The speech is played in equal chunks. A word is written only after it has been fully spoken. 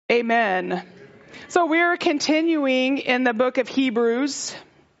Amen. So we're continuing in the book of Hebrews.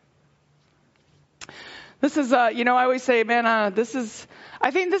 This is, I always say, I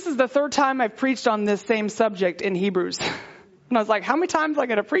think this is the third time I've preached on this same subject in Hebrews. And I was like, how many times am I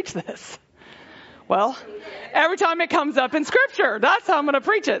going to preach this? Well, every time it comes up in Scripture, that's how I'm going to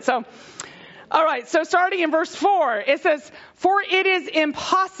preach it. So, all right, so starting in verse 4, it says, "For it is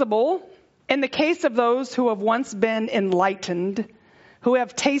impossible in the case of those who have once been enlightened, who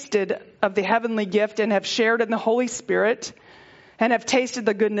have tasted of the heavenly gift and have shared in the Holy Spirit, and have tasted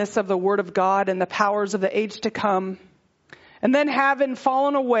the goodness of the Word of God and the powers of the age to come, and then having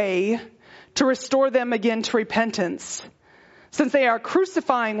fallen away, to restore them again to repentance, since they are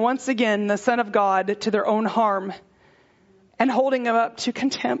crucifying once again the Son of God to their own harm, and holding him up to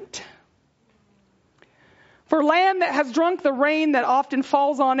contempt. For land that has drunk the rain that often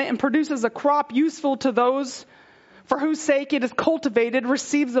falls on it and produces a crop useful to those for whose sake it is cultivated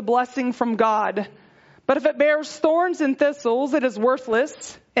receives a blessing from God. But if it bears thorns and thistles, it is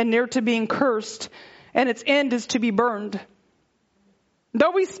worthless and near to being cursed, and its end is to be burned.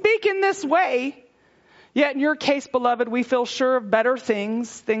 Though we speak in this way, yet in your case, beloved, we feel sure of better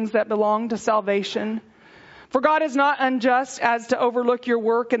things that belong to salvation. For God is not unjust as to overlook your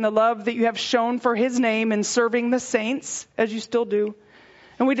work and the love that you have shown for his name in serving the saints, as you still do.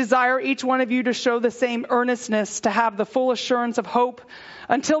 And we desire each one of you to show the same earnestness, to have the full assurance of hope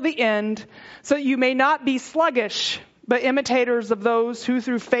until the end, so that you may not be sluggish, but imitators of those who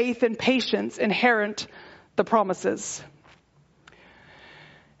through faith and patience inherit the promises."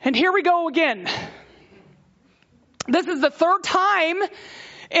 And here we go again. This is the third time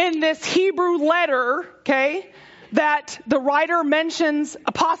in this Hebrew letter, that the writer mentions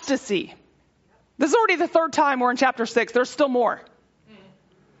apostasy. This is already the third time we're in chapter 6. There's still more.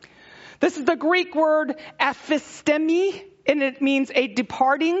 This is the Greek word aphistemi, and it means a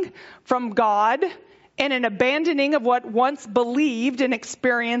departing from God and an abandoning of what once believed and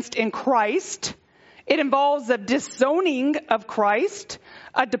experienced in Christ. It involves a disowning of Christ,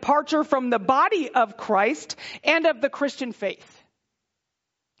 a departure from the body of Christ and of the Christian faith.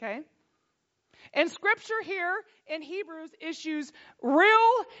 Okay? And Scripture here in Hebrews issues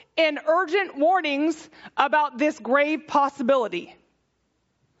real and urgent warnings about this grave possibility.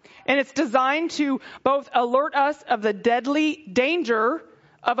 And it's designed to both alert us of the deadly danger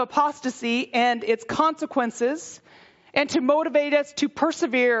of apostasy and its consequences, and to motivate us to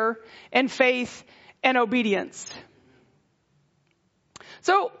persevere in faith and obedience.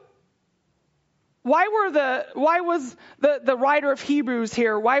 So, why was the writer of Hebrews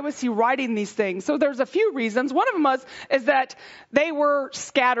here? Why was he writing these things? So there's a few reasons. One of them is that they were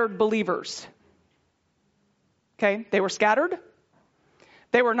scattered believers. Okay, they were scattered.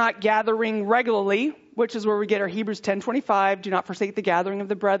 They were not gathering regularly, which is where we get our Hebrews 10:25. Do not forsake the gathering of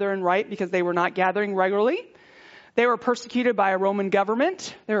the brethren, right? Because they were not gathering regularly. They were persecuted by a Roman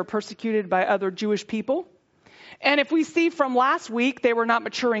government. They were persecuted by other Jewish people. And if we see from last week, they were not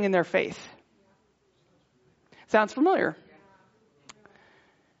maturing in their faith. Sounds familiar?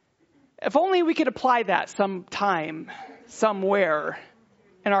 If only we could apply that sometime, somewhere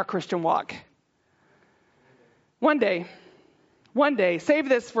in our Christian walk. One day, save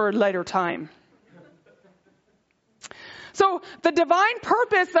this for a later time. So the divine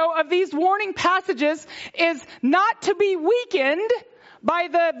purpose, though, of these warning passages is not to be weakened by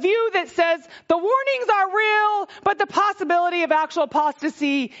the view that says the warnings are real, but the possibility of actual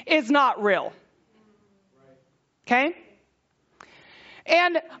apostasy is not real. Okay?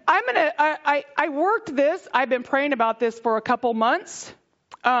 And I worked this. I've been praying about this for a couple months.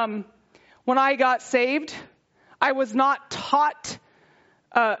 When I got saved, I was not taught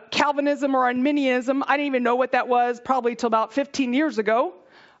Calvinism or Arminianism. I didn't even know what that was probably till about 15 years ago.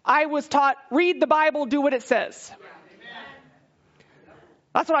 I was taught, read the Bible, do what it says.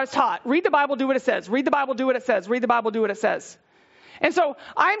 That's what I was taught. Read the Bible, do what it says. Read the Bible, do what it says. Read the Bible, do what it says. And so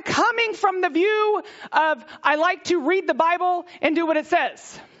I'm coming from the view of I like to read the Bible and do what it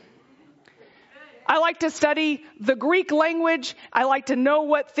says. I like to study the Greek language. I like to know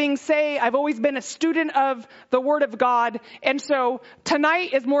what things say. I've always been a student of the Word of God. And so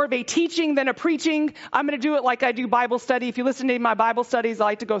tonight is more of a teaching than a preaching. I'm going to do it like I do Bible study. If you listen to my Bible studies, I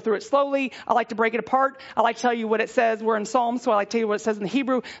like to go through it slowly. I like to break it apart. I like to tell you what it says. We're in Psalms, so I like to tell you what it says in the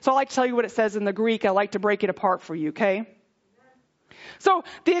Hebrew. So I like to tell you what it says in the Greek. I like to break it apart for you, okay? So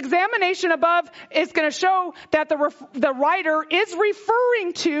the examination above is going to show that the writer is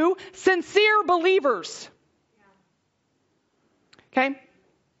referring to sincere believers. Okay?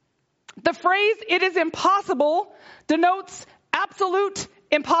 The phrase, "it is impossible," denotes absolute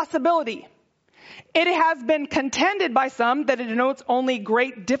impossibility. It has been contended by some that it denotes only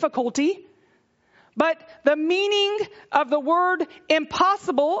great difficulty. But the meaning of the word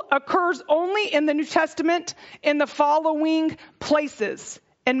impossible occurs only in the New Testament in the following places.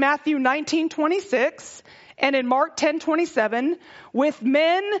 In Matthew 19:26 and in Mark 10:27, with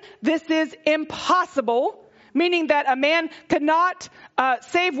men this is impossible, meaning that a man could not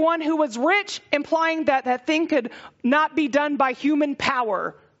save one who was rich, implying that that thing could not be done by human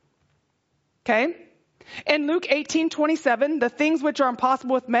power. Okay? In Luke 18:27, the things which are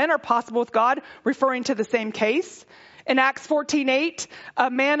impossible with men are possible with God, referring to the same case. In Acts 14:8, a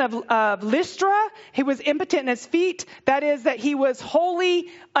man of Lystra, he was impotent in his feet. That is, that he was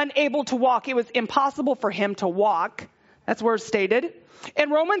wholly unable to walk. It was impossible for him to walk. That's where it's stated. In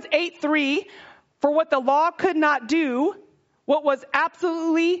Romans 8:3, for what the law could not do, what was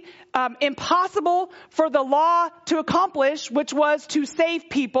absolutely impossible for the law to accomplish, which was to save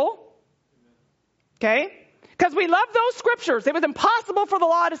people. Okay? Because we love those scriptures. It was impossible for the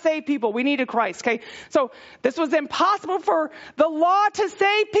law to save people. We needed Christ. Okay? So this was impossible for the law to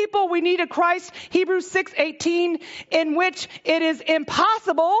save people. We needed Christ. Hebrews 6:18, in which it is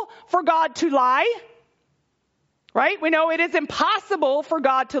impossible for God to lie. Right? We know it is impossible for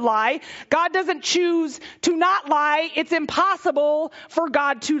God to lie. God doesn't choose to not lie. It's impossible for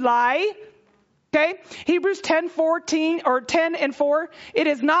God to lie. Okay? Hebrews 10:14 or 10:4. It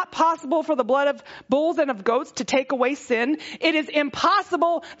is not possible for the blood of bulls and of goats to take away sin. It is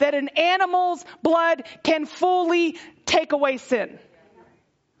impossible that an animal's blood can fully take away sin.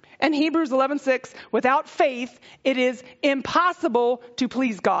 And Hebrews 11:6, without faith, it is impossible to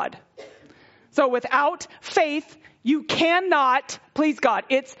please God. So without faith, you cannot please God.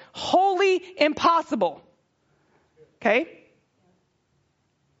 It's wholly impossible. Okay?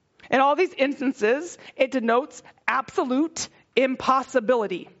 In all these instances, it denotes absolute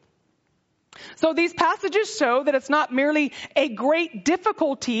impossibility. So these passages show that it's not merely a great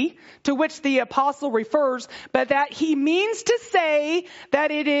difficulty to which the apostle refers, but that he means to say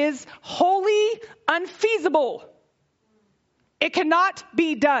that it is wholly unfeasible. It cannot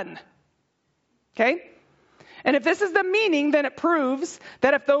be done. Okay? And if this is the meaning, then it proves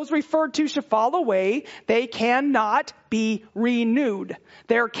that if those referred to should fall away, they cannot be renewed.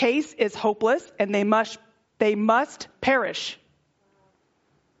 Their case is hopeless and they must perish.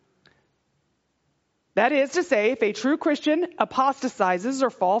 That is to say, if a true Christian apostatizes or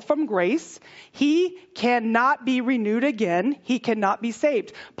falls from grace, he cannot be renewed again. He cannot be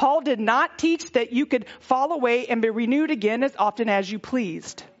saved. Paul did not teach that you could fall away and be renewed again as often as you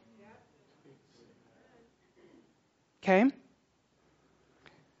pleased. Okay?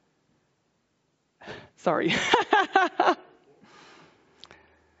 Sorry.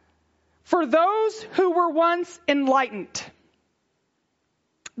 For those who were once enlightened.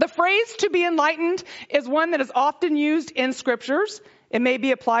 The phrase to be enlightened is one that is often used in scriptures. It may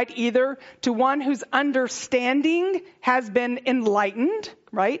be applied either to one whose understanding has been enlightened,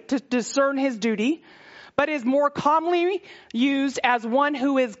 right, to discern his duty, but is more commonly used as one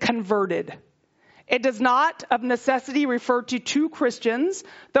who is converted. It does not of necessity refer to two Christians,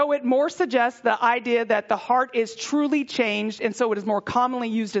 though it more suggests the idea that the heart is truly changed, and so it is more commonly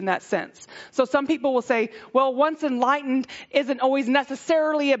used in that sense. So some people will say, well, once enlightened isn't always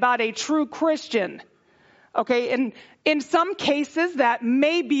necessarily about a true Christian. Okay, and in some cases that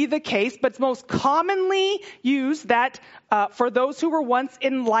may be the case, but it's most commonly used that for those who were once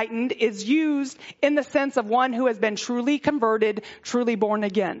enlightened is used in the sense of one who has been truly converted, truly born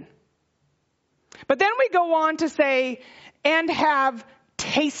again. But then we go on to say, and have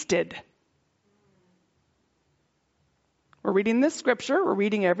tasted. We're reading this scripture. We're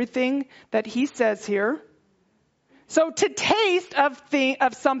reading everything that he says here. So to taste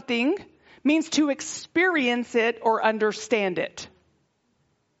of something means to experience it or understand it.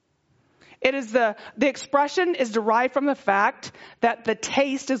 It is the expression is derived from the fact that the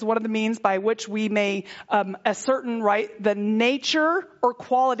taste is one of the means by which we may ascertain the nature or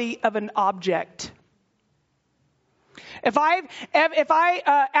quality of an object. If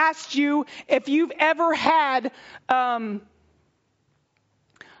I asked you if you've ever had a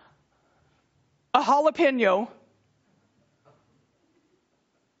jalapeno,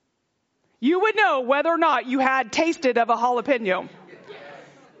 you would know whether or not you had tasted of a jalapeno.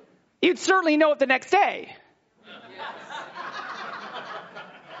 You'd certainly know it the next day.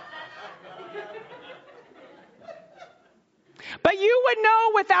 But you would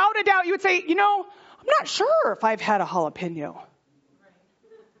know without a doubt, you would say, I'm not sure if I've had a jalapeno.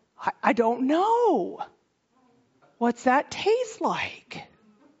 I don't know. What's that taste like?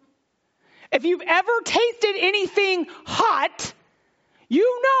 If you've ever tasted anything hot,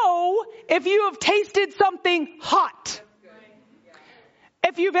 You know if you have tasted something hot.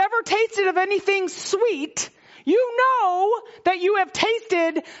 If you've ever tasted of anything sweet, you know that you have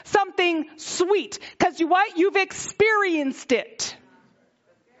tasted something sweet. Because you've experienced it.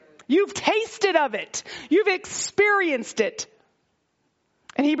 You've tasted of it. You've experienced it.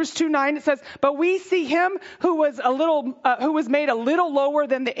 In Hebrews 2:9 it says, "But we see him who was made a little lower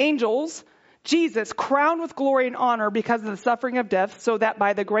than the angels, Jesus, crowned with glory and honor because of the suffering of death, so that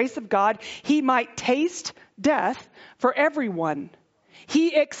by the grace of God he might taste death for everyone."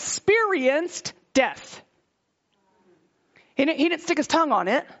 He experienced death. He didn't stick his tongue on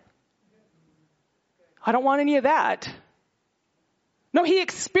it. I don't want any of that. No, he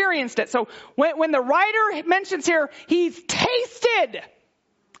experienced it. So when the writer mentions here, he's tasted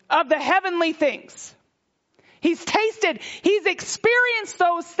of the heavenly things. He's tasted, he's experienced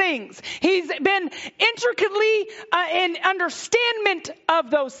those things. He's been intricately in understandment of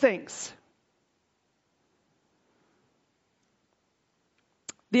those things.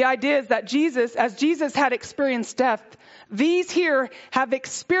 The idea is that as Jesus had experienced death, these here have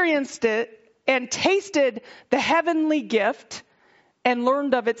experienced it and tasted the heavenly gift and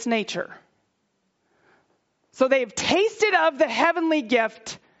learned of its nature. So they've tasted of the heavenly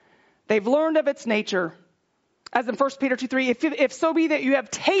gift. They've learned of its nature. As in 1 Peter 2:3, if so be that you have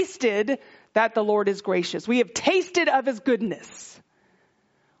tasted that the Lord is gracious. We have tasted of his goodness.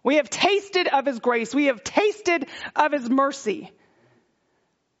 We have tasted of his grace. We have tasted of his mercy.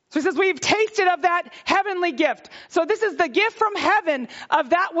 So he says, we've tasted of that heavenly gift. So this is the gift from heaven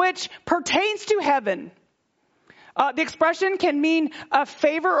of that which pertains to heaven. The expression can mean a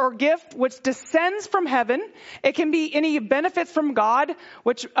favor or gift which descends from heaven. It can be any benefits from God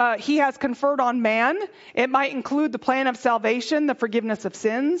which he has conferred on man. It might include the plan of salvation, the forgiveness of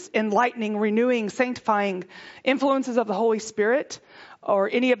sins, enlightening, renewing, sanctifying influences of the Holy Spirit, or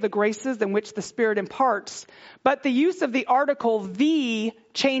any of the graces in which the Spirit imparts. But the use of the article "the"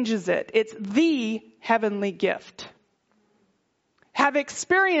 changes it. It's the heavenly gift. Have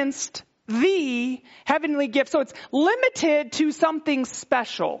experienced the heavenly gift. So it's limited to something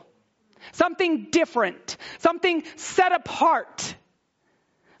special, something different, something set apart,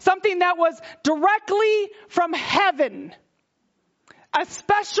 something that was directly from heaven, a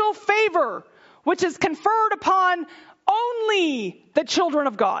special favor which is conferred upon only the children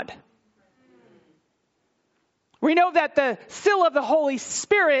of God. We know that the seal of the Holy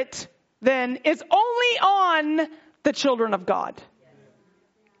Spirit then is only on the children of God.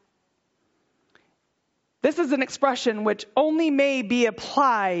 This is an expression which only may be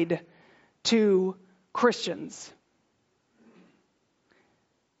applied to Christians.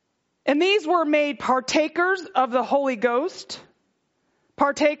 And these were made partakers of the Holy Ghost,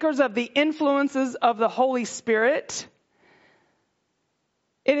 partakers of the influences of the Holy Spirit.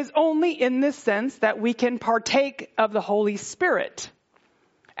 It is only in this sense that we can partake of the Holy Spirit.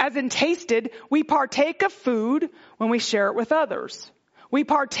 As in tasted, we partake of food when we share it with others. We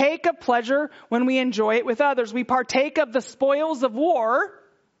partake of pleasure when we enjoy it with others. We partake of the spoils of war,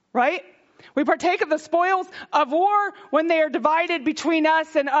 right? We partake of the spoils of war when they are divided between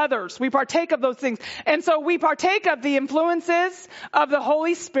us and others. We partake of those things. And so we partake of the influences of the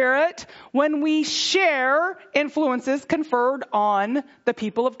Holy Spirit when we share influences conferred on the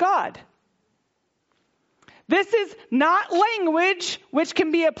people of God. This is not language which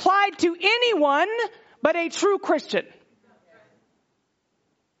can be applied to anyone but a true Christian.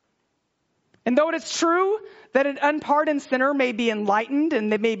 And though it is true that an unpardoned sinner may be enlightened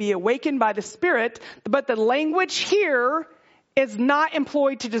and they may be awakened by the Spirit, but the language here is not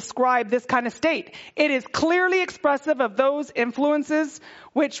employed to describe this kind of state. It is clearly expressive of those influences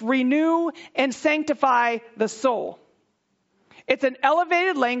which renew and sanctify the soul. It's an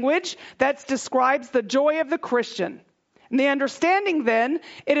elevated language that describes the joy of the Christian. And the understanding then,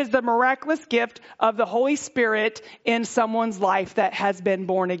 it is the miraculous gift of the Holy Spirit in someone's life that has been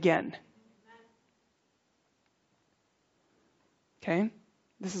born again. Okay,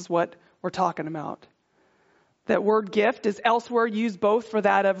 this is what we're talking about. That word gift is elsewhere used both for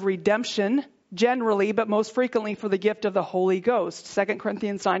that of redemption, generally, but most frequently for the gift of the Holy Ghost. 2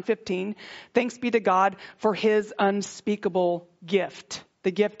 Corinthians 9:15, thanks be to God for his unspeakable gift, the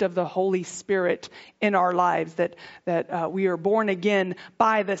gift of the Holy Spirit in our lives, that we are born again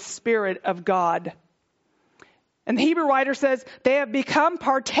by the Spirit of God. And the Hebrew writer says they have become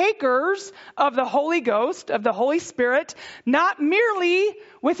partakers of the Holy Ghost, of the Holy Spirit, not merely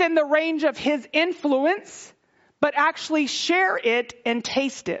within the range of his influence, but actually share it and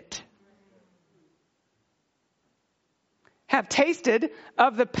taste it. Have tasted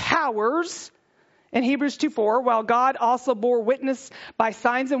of the powers In Hebrews 2:4, while God also bore witness by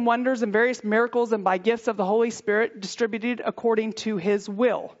signs and wonders and various miracles and by gifts of the Holy Spirit distributed according to his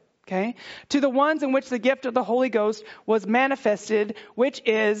will. Okay? To the ones in which the gift of the Holy Ghost was manifested, which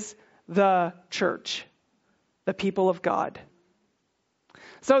is the church, the people of God.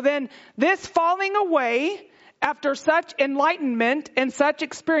 So then this falling away after such enlightenment and such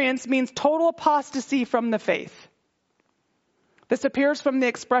experience means total apostasy from the faith. This appears from the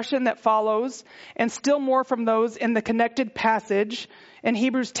expression that follows, and still more from those in the connected passage in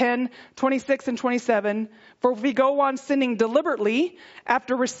Hebrews 10:26 and 27. For if we go on sinning deliberately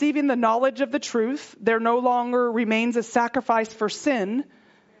after receiving the knowledge of the truth, there no longer remains a sacrifice for sin,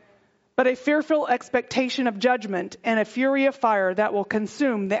 but a fearful expectation of judgment and a fury of fire that will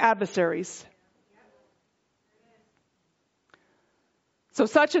consume the adversaries. So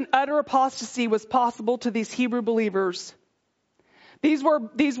such an utter apostasy was possible to these Hebrew believers. These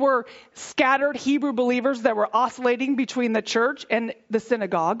were scattered Hebrew believers that were oscillating between the church and the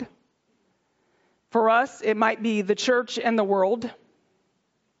synagogue. For us, it might be the church and the world.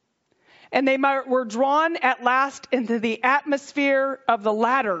 And they were drawn at last into the atmosphere of the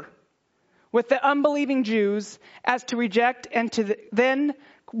latter with the unbelieving Jews as to reject and to then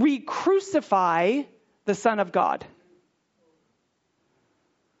re-crucify the Son of God.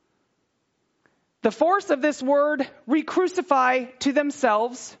 The force of this word, re-crucify to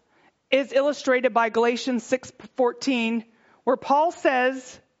themselves, is illustrated by Galatians 6:14, where Paul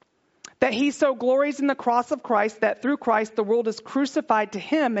says that he so glories in the cross of Christ that through Christ the world is crucified to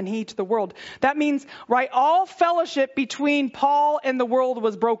him and he to the world. That means, right, all fellowship between Paul and the world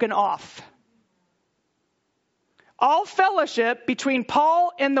was broken off. All fellowship between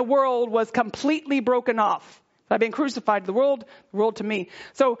Paul and the world was completely broken off. I've been crucified to the world to me.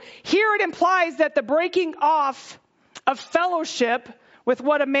 So here it implies that the breaking off of fellowship with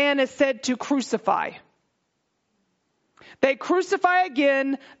what a man is said to crucify. They crucify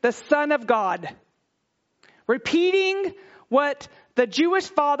again the Son of God, repeating what the Jewish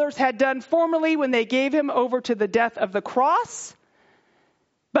fathers had done formerly when they gave him over to the death of the cross,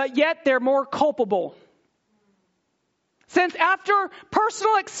 but yet they're more culpable. Since after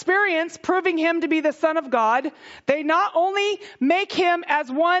personal experience proving him to be the Son of God, they not only make him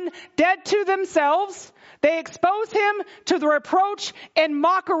as one dead to themselves, they expose him to the reproach and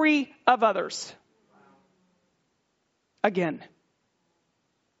mockery of others. Again.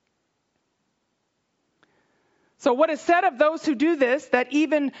 So what is said of those who do this, that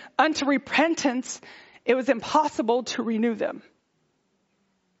even unto repentance, it was impossible to renew them.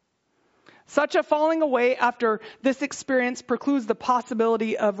 Such a falling away after this experience precludes the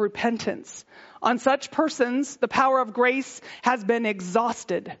possibility of repentance. On such persons, the power of grace has been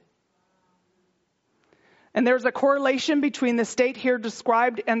exhausted. And there's a correlation between the state here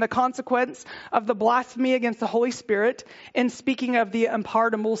described and the consequence of the blasphemy against the Holy Spirit in speaking of the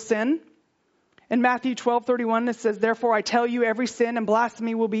unpardonable sin. In Matthew 12:31, it says, therefore I tell you, every sin and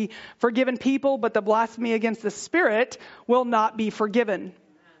blasphemy will be forgiven people, but the blasphemy against the Spirit will not be forgiven.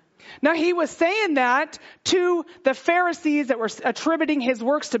 Now he was saying that to the Pharisees that were attributing his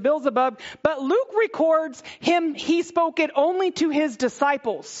works to Beelzebub, but Luke records he spoke it only to his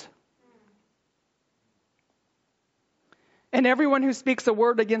disciples. And everyone who speaks a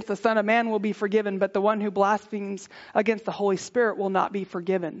word against the Son of Man will be forgiven, but the one who blasphemes against the Holy Spirit will not be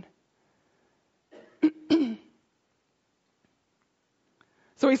forgiven.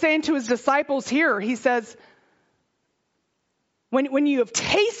 So he's saying to his disciples here, he says, when you have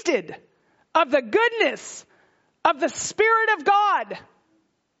tasted of the goodness of the Spirit of God,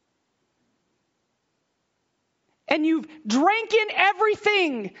 and you've drank in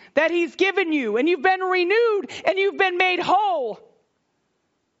everything that he's given you, and you've been renewed, and you've been made whole,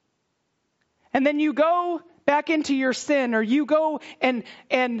 and then you go back into your sin, or you go and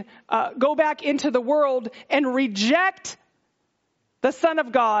go back into the world and reject the Son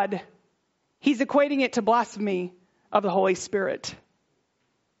of God, he's equating it to blasphemy of the Holy Spirit.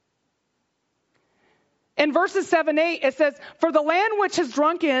 In verses 7-8, it says, for the land which has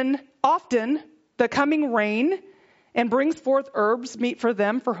drunk in often the coming rain and brings forth herbs, meet for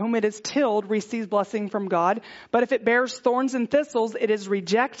them for whom it is tilled, receives blessing from God. But if it bears thorns and thistles, it is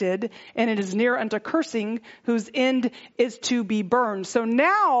rejected, and it is near unto cursing, whose end is to be burned. So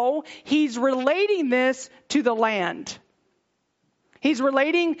now he's relating this to the land. He's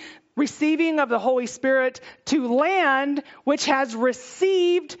relating receiving of the Holy Spirit to land which has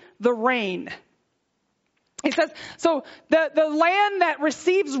received the rain. He says, so the land that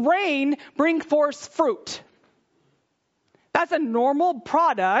receives rain brings forth fruit. That's a normal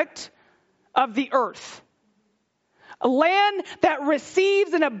product of the earth. A land that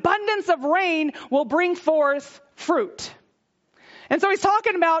receives an abundance of rain will bring forth fruit. And so he's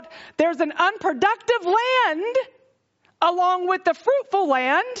talking about there's an unproductive land along with the fruitful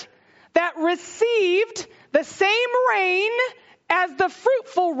land that received the same rain as the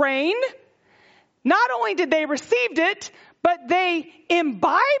fruitful rain. Not only did they receive it, but they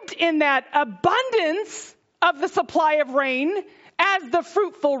imbibed in that abundance of the supply of rain as the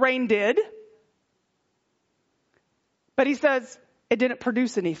fruitful rain did. But he says it didn't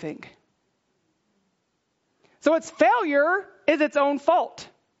produce anything. So its failure is its own fault.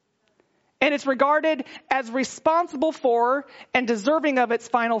 And it's regarded as responsible for and deserving of its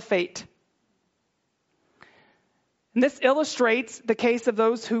final fate. And this illustrates the case of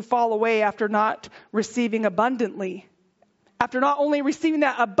those who fall away after not receiving abundantly. After not only receiving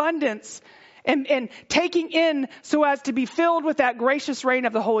that abundance and taking in so as to be filled with that gracious rain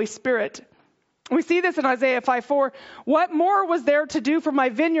of the Holy Spirit. We see this in Isaiah 5:4. What more was there to do for my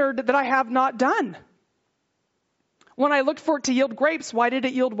vineyard that I have not done? When I looked for it to yield grapes, why did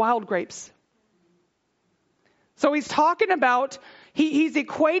it yield wild grapes? So he's talking about, he's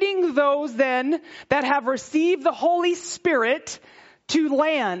equating those then that have received the Holy Spirit to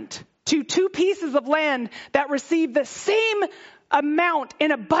land, to two pieces of land that receive the same amount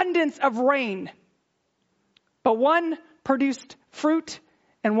in abundance of rain. But one produced fruit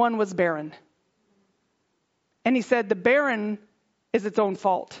and one was barren. And he said the barren is its own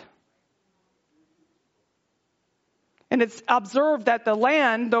fault. And it's observed that the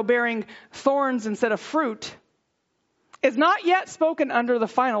land, though bearing thorns instead of fruit, is not yet spoken under the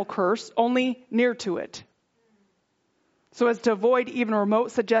final curse, only near to it. So as to avoid even a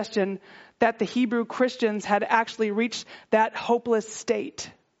remote suggestion that the Hebrew Christians had actually reached that hopeless state.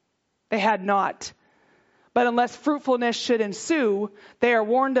 They had not. But unless fruitfulness should ensue, they are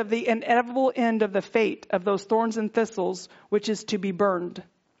warned of the inevitable end of the fate of those thorns and thistles, which is to be burned.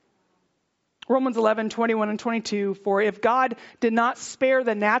 Romans 11:21 and 22, for if God did not spare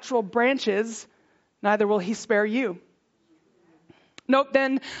the natural branches, neither will he spare you. Note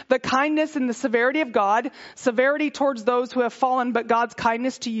then the kindness and the severity of God, severity towards those who have fallen, but God's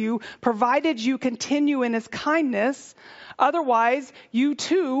kindness to you, provided you continue in his kindness. Otherwise, you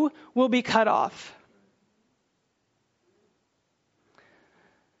too will be cut off.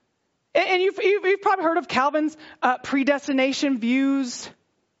 And you've probably heard of Calvin's predestination views.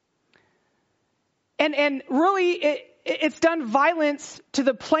 And really, it's done violence to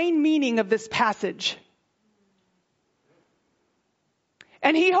the plain meaning of this passage.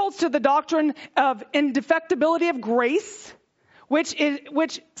 And he holds to the doctrine of indefectibility of grace, which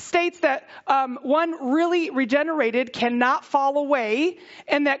states that one really regenerated cannot fall away,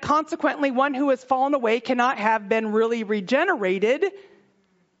 and that consequently one who has fallen away cannot have been really regenerated.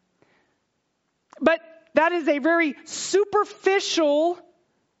 But that is a very superficial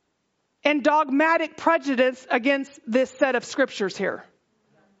and dogmatic prejudice against this set of scriptures here.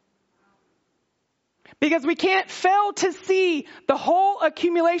 Because we can't fail to see the whole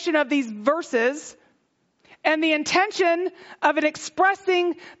accumulation of these verses and the intention of it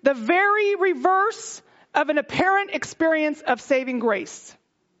expressing the very reverse of an apparent experience of saving grace.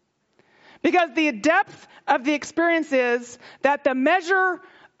 Because the depth of the experience is that the measure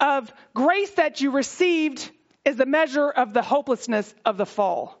of grace that you received is the measure of the hopelessness of the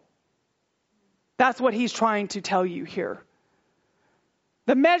fall. That's what he's trying to tell you here.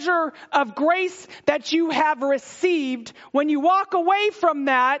 The measure of grace that you have received, when you walk away from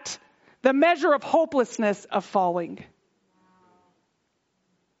that, the measure of hopelessness of falling.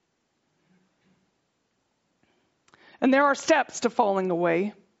 And there are steps to falling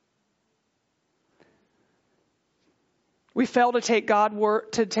away. We fail to take God's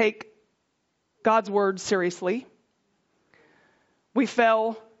word seriously. We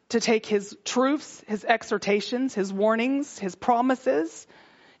fail to take his truths, his exhortations, his warnings, his promises,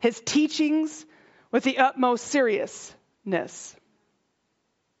 his teachings with the utmost seriousness.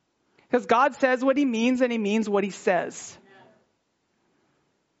 Because God says what he means and he means what he says.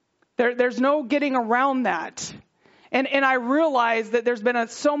 There's no getting around that. And I realize that there's been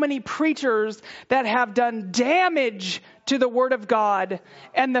so many preachers that have done damage to the word of God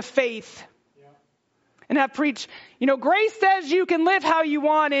and the faith. And have preached, grace says you can live how you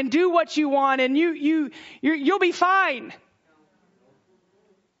want and do what you want and you'll be fine.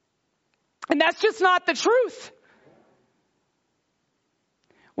 And that's just not the truth.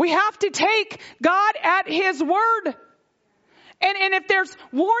 We have to take God at his word. And if there's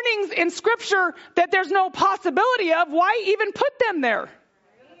warnings in scripture that there's no possibility of, why even put them there?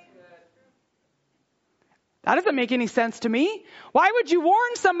 That doesn't make any sense to me. Why would you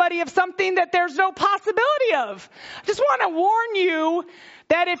warn somebody of something that there's no possibility of? I just want to warn you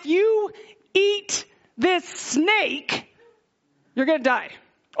that if you eat this snake, you're going to die.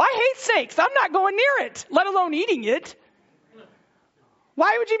 Well, I hate snakes. I'm not going near it, let alone eating it.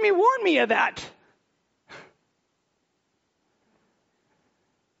 Why would you warn me of that?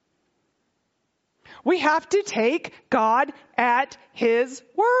 We have to take God at His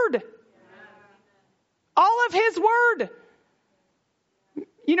word. All of His word.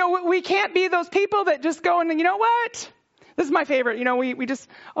 You know, we can't be those people that just go and, you know what? This is my favorite. You know, we just,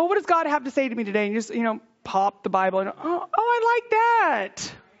 oh, what does God have to say to me today? And you just, pop the Bible and, oh, I like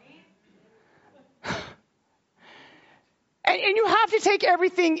that. And you have to take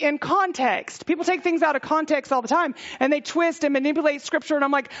everything in context. People take things out of context all the time, and they twist and manipulate Scripture, and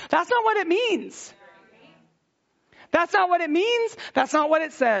I'm like, that's not what it means. That's not what it means. That's not what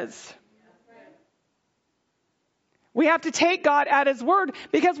it says. We have to take God at His word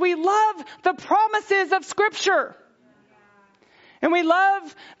because we love the promises of Scripture. And we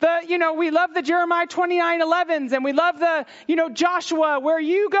love the Jeremiah 29:11s, and we love the, Joshua, where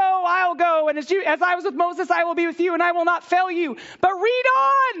you go, I'll go. And as I was with Moses, I will be with you, and I will not fail you. But read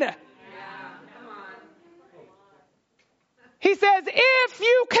on. Yeah, come on. He says, if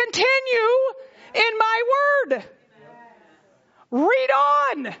you continue in my word, read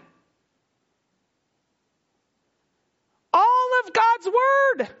on. All of God's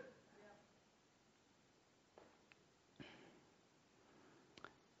word.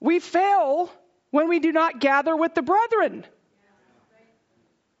 We fail when we do not gather with the brethren.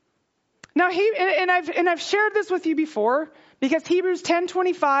 Now, I've shared this with you before because Hebrews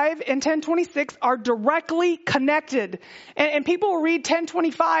 10:25 and 10:26 are directly connected. And people will read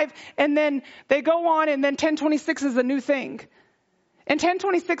 10:25 and then they go on, and then 10:26 is a new thing. And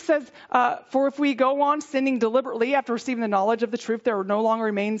 10:26 says, for if we go on sinning deliberately after receiving the knowledge of the truth, there no longer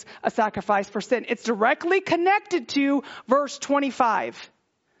remains a sacrifice for sin. It's directly connected to verse 25.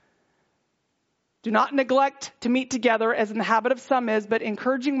 Do not neglect to meet together as in the habit of some is, but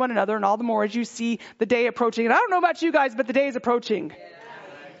encouraging one another, and all the more as you see the day approaching. And I don't know about you guys, but the day is approaching. Yeah.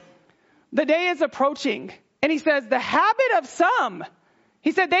 The day is approaching. And he says the habit of some.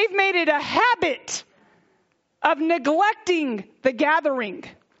 He said they've made it a habit of neglecting the gathering.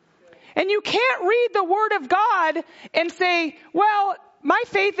 And you can't read the Word of God and say, well, my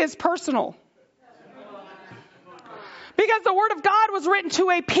faith is personal. Because the Word of God was written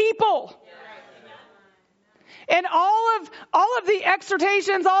to a people. And all of the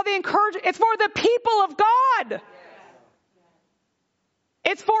exhortations, all the encouragement, it's for the people of God.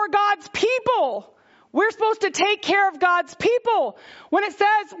 It's for God's people. We're supposed to take care of God's people. When it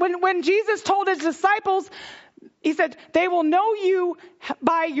says, when Jesus told His disciples, He said, they will know you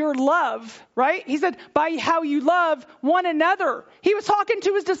by your love, right? He said, by how you love one another. He was talking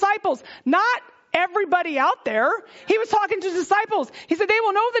to His disciples, not everybody out there. He was talking to disciples. He said, they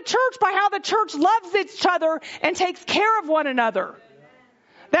will know the church by how the church loves each other and takes care of one another.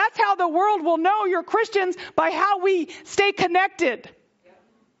 That's how the world will know you're Christians, by how we stay connected.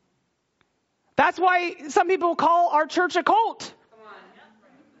 That's why some people call our church a cult.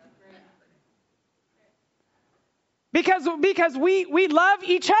 Because we love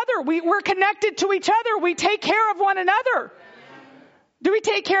each other. We're connected to each other. We take care of one another. Do we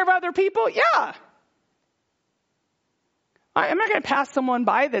take care of other people? Yeah. I'm not going to pass someone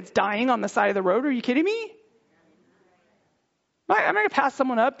by that's dying on the side of the road. Are you kidding me? I'm not going to pass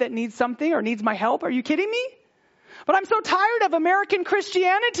someone up that needs something or needs my help. Are you kidding me? But I'm so tired of American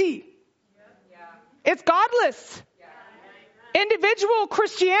Christianity. It's godless. Individual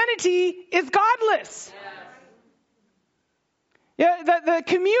Christianity is godless. Yeah, the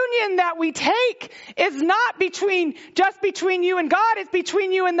communion that we take is not just between you and God. It's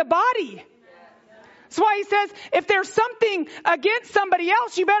between you and the body. That's why He says, if there's something against somebody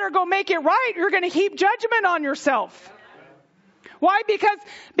else, you better go make it right. You're going to heap judgment on yourself. Why? Because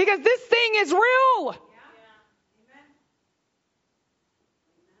this thing is real.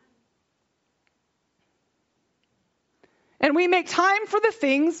 And we make time for the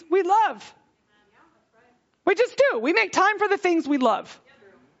things we love. We just do. We make time for the things we love.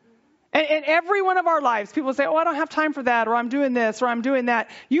 And in every one of our lives, people say, oh, I don't have time for that, or I'm doing this, or I'm doing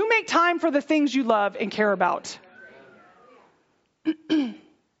that. You make time for the things you love and care about.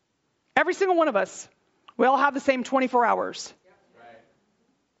 Every single one of us. We all have the same 24 hours.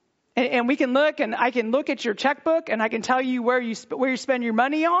 And we can look, and I can look at your checkbook, and I can tell you where you spend your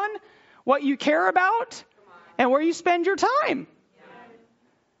money on, what you care about, and where you spend your time.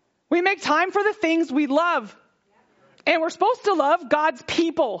 We make time for the things we love. And we're supposed to love God's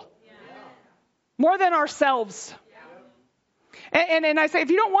people more than ourselves. And I say, if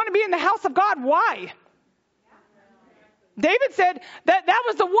you don't want to be in the house of God, why? David said that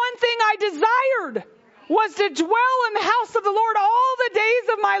was the one thing I desired, was to dwell in the house of the Lord all the days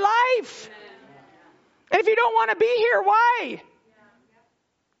of my life. And if you don't want to be here, why?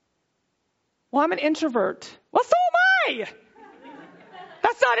 Well, I'm an introvert. Well, so am I.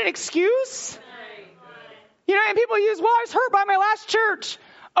 That's not an excuse. You know, and people use, well, I was hurt by my last church.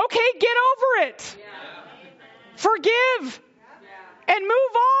 Okay, get over it. Forgive. And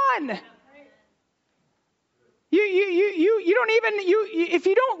move on. You don't even, if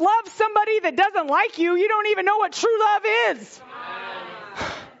you don't love somebody that doesn't like you, you don't even know what true love is.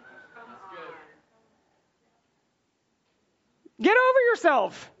 Get over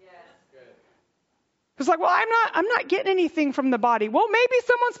yourself. It's like, well, I'm not getting anything from the body. Well, maybe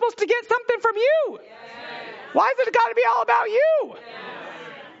someone's supposed to get something from you. Why has it got to be all about you?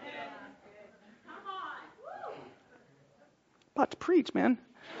 About to preach, man.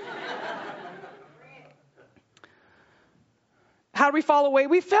 How do we fall away?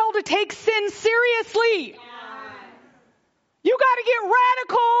 We fail to take sin seriously. You got to get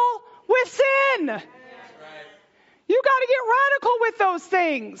radical with sin. You got to get radical with those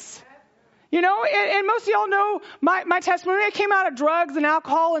things. You know, and most of y'all know my testimony. I came out of drugs and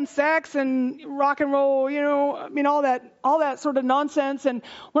alcohol and sex and rock and roll, you know, I mean, all that sort of nonsense. And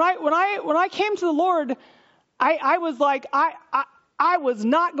when I came to the Lord, I was like, I was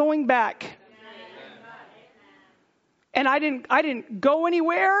not going back. And I didn't go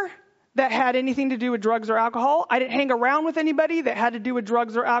anywhere that had anything to do with drugs or alcohol. I didn't hang around with anybody that had to do with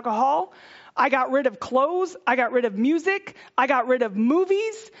drugs or alcohol. I got rid of clothes. I got rid of music. I got rid of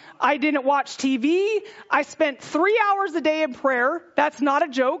movies. I didn't watch TV. I spent 3 hours a day in prayer. That's not a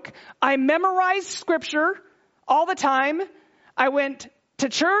joke. I memorized scripture all the time. I went to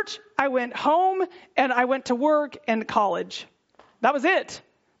church. I went home, and I went to work and college. That was it.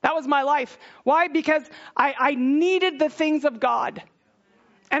 That was my life. Why? Because I needed the things of God.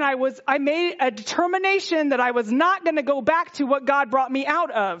 And I made a determination that I was not going to go back to what God brought me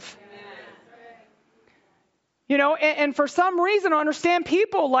out of. You know, and for some reason, I understand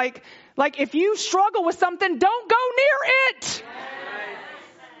people like if you struggle with something, don't go near it.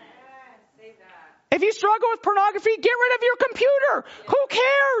 If you struggle with pornography, get rid of your computer. Who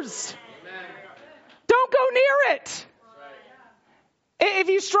cares? Don't go near it. If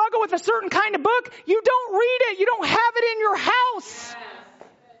you struggle with a certain kind of book, you don't read it. You don't have it in your house.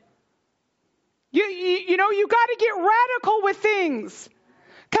 You know, you got to get radical with things.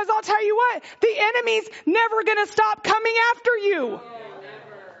 Because I'll tell you what, the enemy's never going to stop coming after you.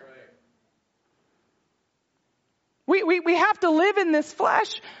 We have to live in this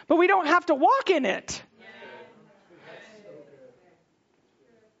flesh, but we don't have to walk in it.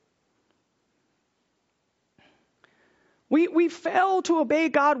 We fail to obey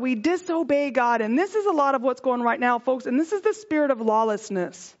God. We disobey God. And this is a lot of what's going on right now, folks. And this is the spirit of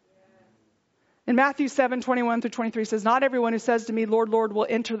lawlessness. In Matthew 7:21-23 says, not everyone who says to me, Lord, Lord, will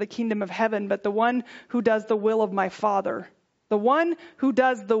enter the kingdom of heaven, but the one who does the will of my Father. The one who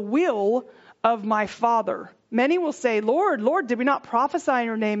does the will of my Father. Many will say, Lord, Lord, did we not prophesy in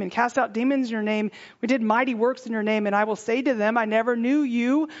your name and cast out demons in your name? We did mighty works in your name. And I will say to them, I never knew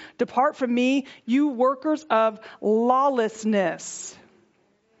you. Depart from me, you workers of lawlessness.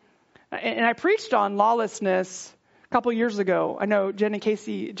 And I preached on lawlessness a couple years ago. I know Jen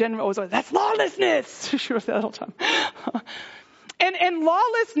always like, that's lawlessness. She was that all the time. And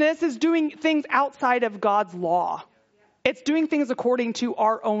lawlessness is doing things outside of God's law. It's doing things according to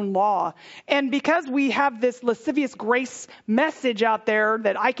our own law. And because we have this lascivious grace message out there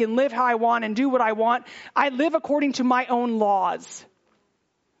that I can live how I want and do what I want, I live according to my own laws.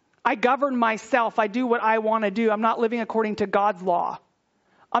 I govern myself. I do what I want to do. I'm not living according to God's law.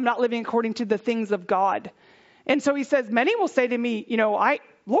 I'm not living according to the things of God. And so he says, many will say to me,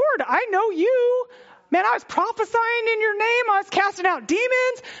 Lord, I know you. Man, I was prophesying in your name. I was casting out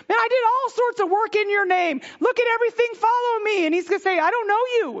demons. Man, I did all sorts of work in your name. Look at everything. Follow me. And he's going to say, I don't know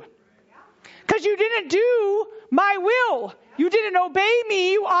you. Because you didn't do my will. You didn't obey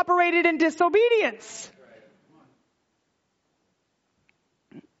me. You operated in disobedience.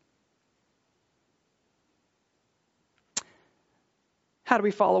 How do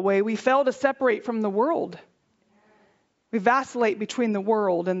we fall away? We fail to separate from the world. We vacillate between the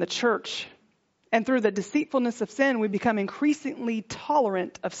world and the church. And through the deceitfulness of sin, we become increasingly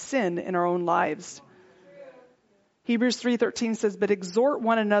tolerant of sin in our own lives. Hebrews 3:13 says, but exhort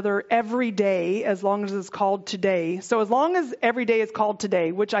one another every day as long as it's called today. So as long as every day is called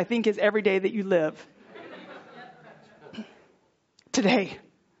today, which I think is every day that you live. Today.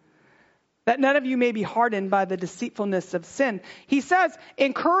 that none of you may be hardened by the deceitfulness of sin. He says,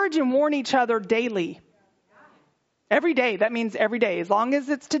 encourage and warn each other daily. Every day. That means every day. As long as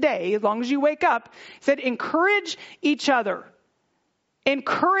it's today, as long as you wake up. He said, encourage each other.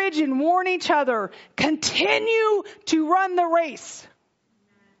 Encourage and warn each other. Continue to run the race.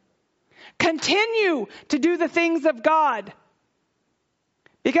 Continue to do the things of God.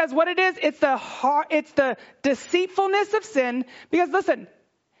 Because what it is, it's the deceitfulness of sin. Because listen,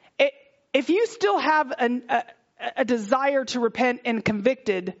 if you still have a desire to repent and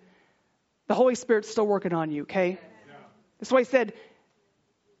convicted, the Holy Spirit's still working on you, okay? Yeah. That's why he said,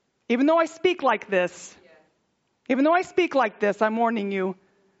 even though I speak like this, I'm warning you,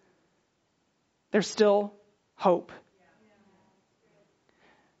 there's still hope.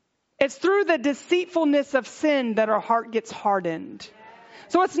 It's through the deceitfulness of sin that our heart gets hardened.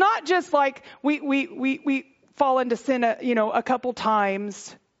 So it's not just like we fall into sin, a couple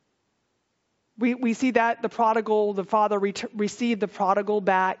times. We see that the father received the prodigal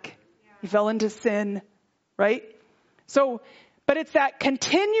back. He fell into sin, right? So, but it's that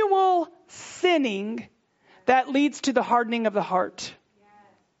continual sinning that leads to the hardening of the heart.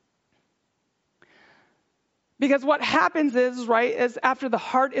 Because what happens is after the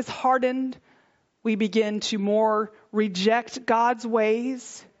heart is hardened, we begin to more reject God's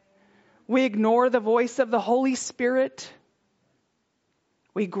ways. We ignore the voice of the Holy Spirit.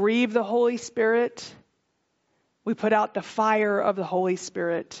 We grieve the Holy Spirit. We put out the fire of the Holy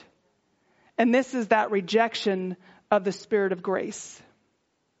Spirit. And this is that rejection of the Spirit of grace.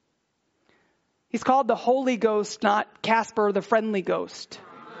 He's called the Holy Ghost, not Casper the Friendly Ghost.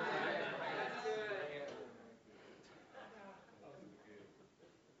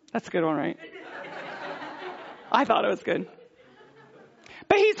 That's a good one, right? I thought it was good.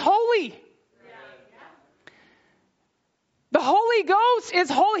 But he's holy. The Holy Ghost is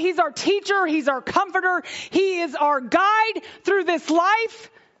holy. He's our teacher. He's our comforter. He is our guide through this life.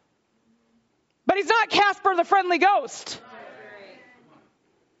 But he's not Casper the Friendly Ghost.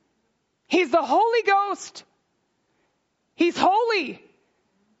 He's the Holy Ghost. He's holy.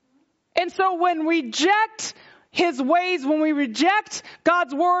 And so when we reject his ways, when we reject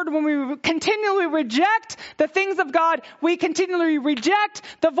God's word, when we continually reject the things of God, we continually reject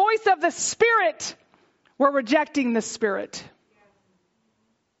the voice of the Spirit. We're rejecting the Spirit.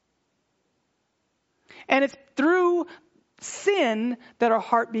 And it's through sin that our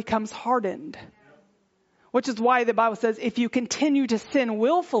heart becomes hardened. Which is why the Bible says, if you continue to sin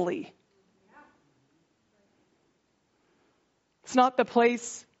willfully, it's not the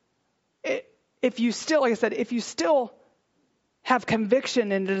place. If you still, like I said, if you still have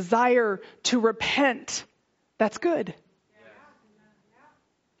conviction and a desire to repent, that's good.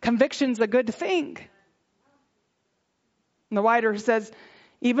 Conviction's a good thing. And the writer says,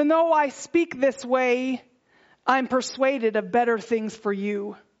 even though I speak this way, I'm persuaded of better things for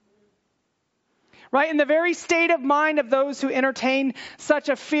you. Right? In the very state of mind of those who entertain such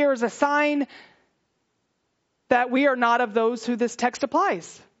a fear is a sign that we are not of those who this text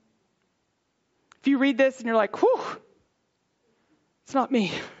applies. If you read this and you're like, whew, it's not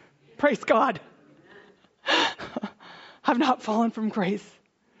me. Praise God. I've not fallen from grace.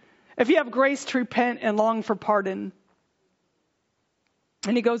 If you have grace to repent and long for pardon.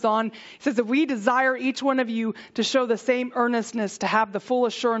 And he goes on, he says, if we desire each one of you to show the same earnestness to have the full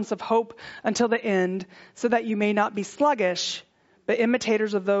assurance of hope until the end, so that you may not be sluggish, but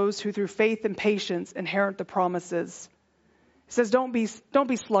imitators of those who through faith and patience inherit the promises. He says, don't be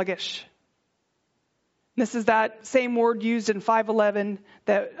sluggish. This is that same word used in 5:11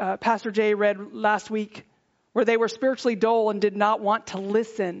 that Pastor Jay read last week, where they were spiritually dull and did not want to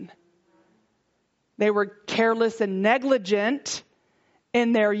listen. They were careless and negligent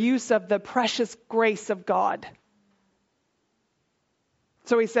in their use of the precious grace of God.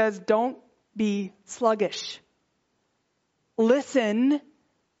 So he says, don't be sluggish. Listen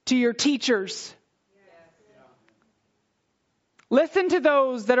to your teachers. Listen to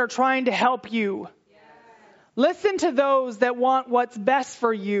those that are trying to help you. Listen to those that want what's best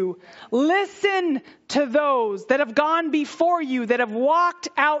for you. Listen to those that have gone before you, that have walked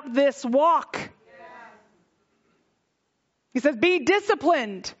out this walk. He says, be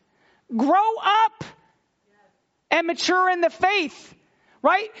disciplined, grow up, and mature in the faith.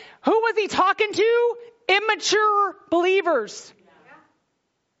 Right? Who was he talking to? Immature believers.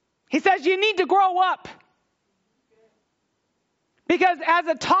 He says, you need to grow up. Because as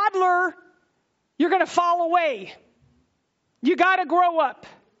a toddler, you're going to fall away. You got to grow up.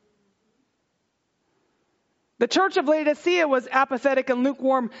 The church of Laodicea was apathetic and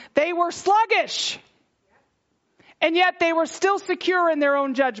lukewarm. They were sluggish. And yet they were still secure in their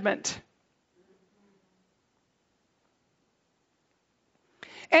own judgment.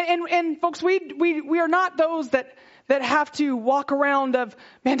 And folks, we are not those that have to walk around of,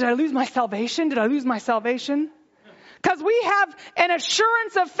 man, did I lose my salvation? Did I lose my salvation? Because we have an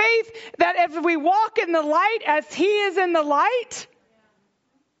assurance of faith that if we walk in the light as He is in the light,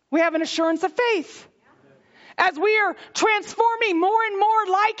 we have an assurance of faith. As we are transforming more and more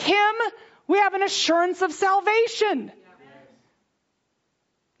like Him, we have an assurance of salvation.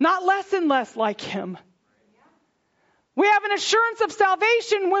 Not less and less like Him. We have an assurance of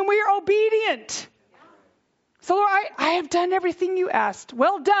salvation when we are obedient. So Lord, I have done everything you asked.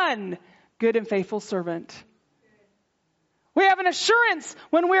 Well done, good and faithful servant. We have an assurance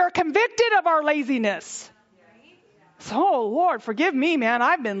when we are convicted of our laziness. So, oh Lord, forgive me, man.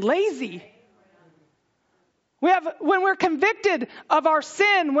 I've been lazy. When we're convicted of our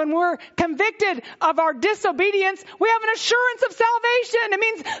sin, when we're convicted of our disobedience, we have an assurance of salvation. It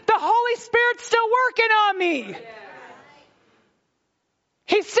means the Holy Spirit's still working on me.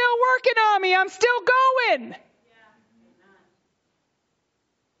 He's still working on me. I'm still going.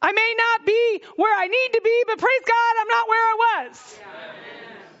 I may not be where I need to be, but praise God, I'm not where I was.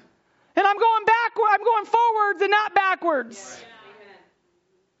 And I'm going forwards and not backwards.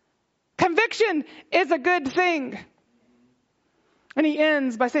 Conviction is a good thing. And he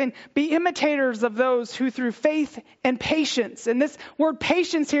ends by saying, be imitators of those who through faith and patience, and this word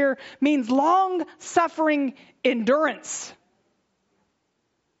patience here means long-suffering endurance.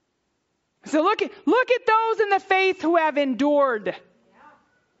 So look at those in the faith who have endured.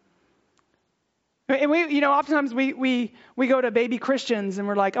 And we, oftentimes we go to baby Christians and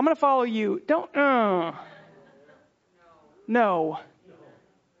we're like, I'm going to follow you. No.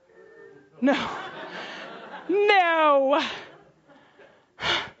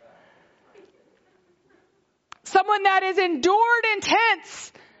 Someone that has endured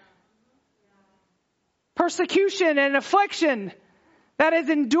intense persecution and affliction, that has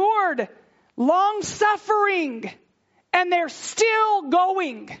endured long suffering, and they're still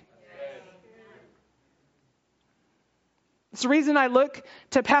going. It's the reason I look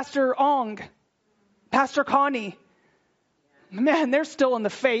to Pastor Ong, Pastor Connie. Man, they're still in the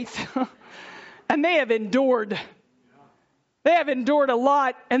faith. And they have endured. They have endured a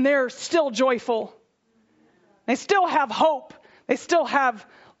lot, and they're still joyful. They still have hope. They still have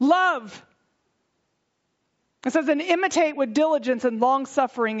love. It says, and imitate with diligence and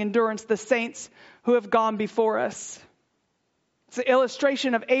long-suffering endurance the saints who have gone before us. It's an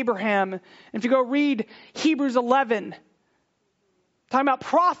illustration of Abraham. And if you go read Hebrews 11, talking about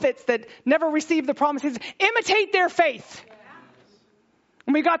prophets that never received the promises, imitate their faith.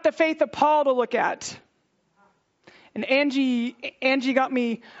 And we got the faith of Paul to look at. And Angie got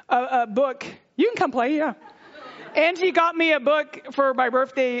me a book. You can come play, yeah. Angie got me a book for my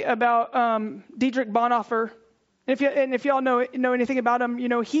birthday about Dietrich Bonhoeffer. And if y'all know anything about him,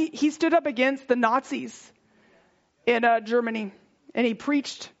 he stood up against the Nazis in Germany, and he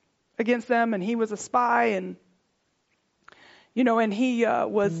preached against them, and he was a spy, and and he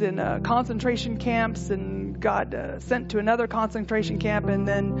was in concentration camps and got sent to another concentration camp, and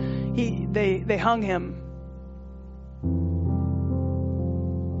then they hung him.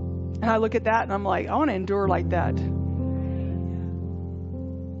 And I look at that and I'm like, I want to endure like that.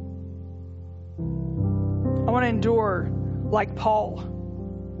 I want to endure like Paul.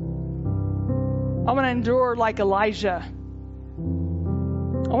 I want to endure like Elijah.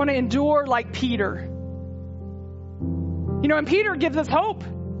 I want to endure like Peter. And Peter gives us hope.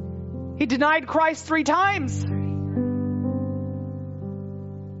 He denied Christ 3 times.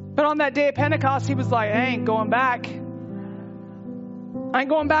 But on that day of Pentecost, he was like, I ain't going back. I ain't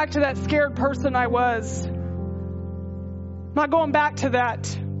going back to that scared person I was. I'm not going back to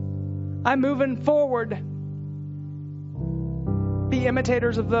that. I'm moving forward. Be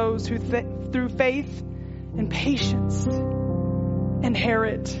imitators of those who through faith and patience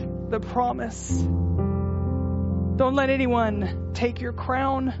inherit the promise. Don't let anyone take your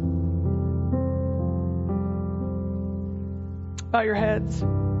crown. Bow your heads.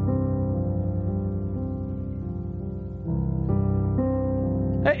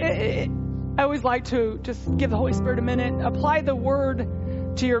 I always like to just give the Holy Spirit a minute. Apply the word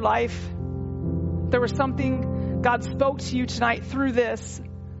to your life. There was something God spoke to you tonight through this.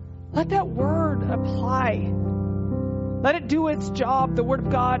 Let that word apply. Let it do its job. The word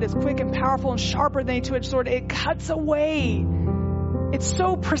of God is quick and powerful and sharper than a two-edged sword. It cuts away. It's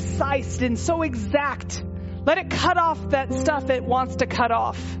so precise and so exact. Let it cut off that stuff it wants to cut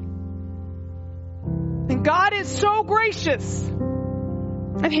off. And God is so gracious.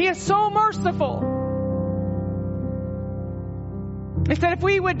 And He is so merciful. He said if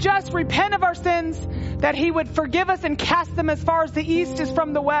we would just repent of our sins, that he would forgive us and cast them as far as the east is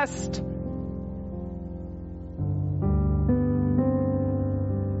from the west.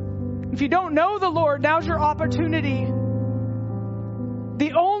 If you don't know the Lord, now's your opportunity.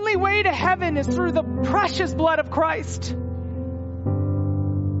 The only way to heaven is through the precious blood of Christ.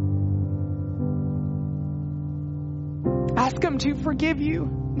 Ask him to forgive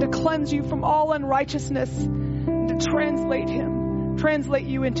you, to cleanse you from all unrighteousness, and to translate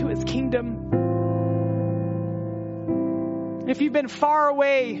you into his kingdom. If you've been far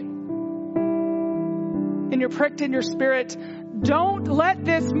away and you're pricked in your spirit, don't let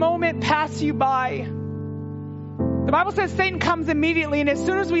this moment pass you by. The Bible says Satan comes immediately, and as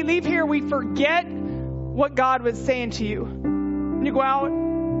soon as we leave here, we forget what God was saying to you. And you go out,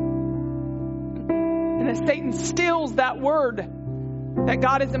 and then Satan steals that word that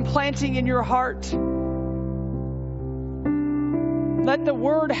God is implanting in your heart. Let the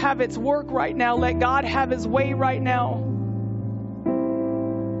word have its work right now. Let God have his way right now.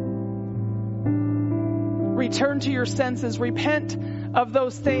 Return to your senses. Repent of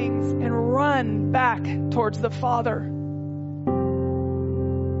those things and run back towards the Father.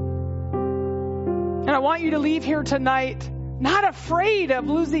 And I want you to leave here tonight not afraid of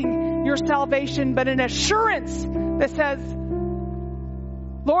losing your salvation, but an assurance that says,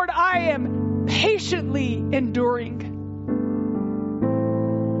 Lord, I am patiently enduring.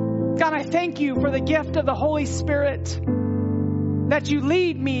 God, I thank you for the gift of the Holy Spirit, that you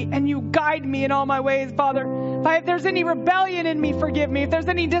lead me and you guide me in all my ways, Father. If there's any rebellion in me, forgive me. If there's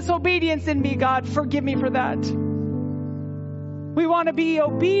any disobedience in me, God, forgive me for that. We want to be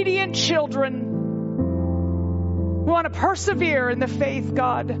obedient children. We want to persevere in the faith,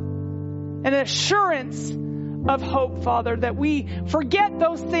 God, and an assurance of hope, Father, that we forget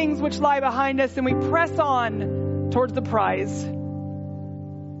those things which lie behind us and we press on towards the prize.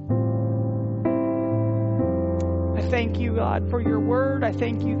 I thank you, God, for your word. I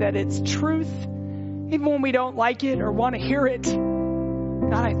thank you that it's truth, even when we don't like it or want to hear it.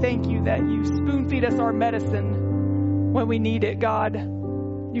 God, I thank you that you spoon feed us our medicine when we need it, God.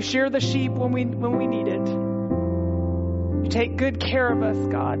 You shear the sheep when we need it. You take good care of us,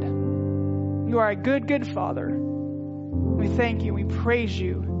 God. You are a good, good Father. We thank you. We praise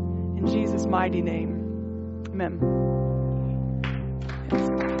you in Jesus' mighty name. Amen.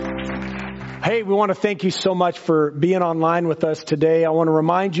 Hey, we want to thank you so much for being online with us today. I want to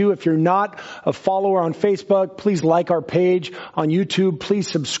remind you, if you're not a follower on Facebook, please like our page on YouTube. Please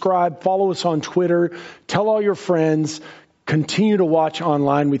subscribe. Follow us on Twitter. Tell all your friends. Continue to watch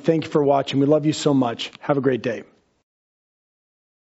online. We thank you for watching. We love you so much. Have a great day.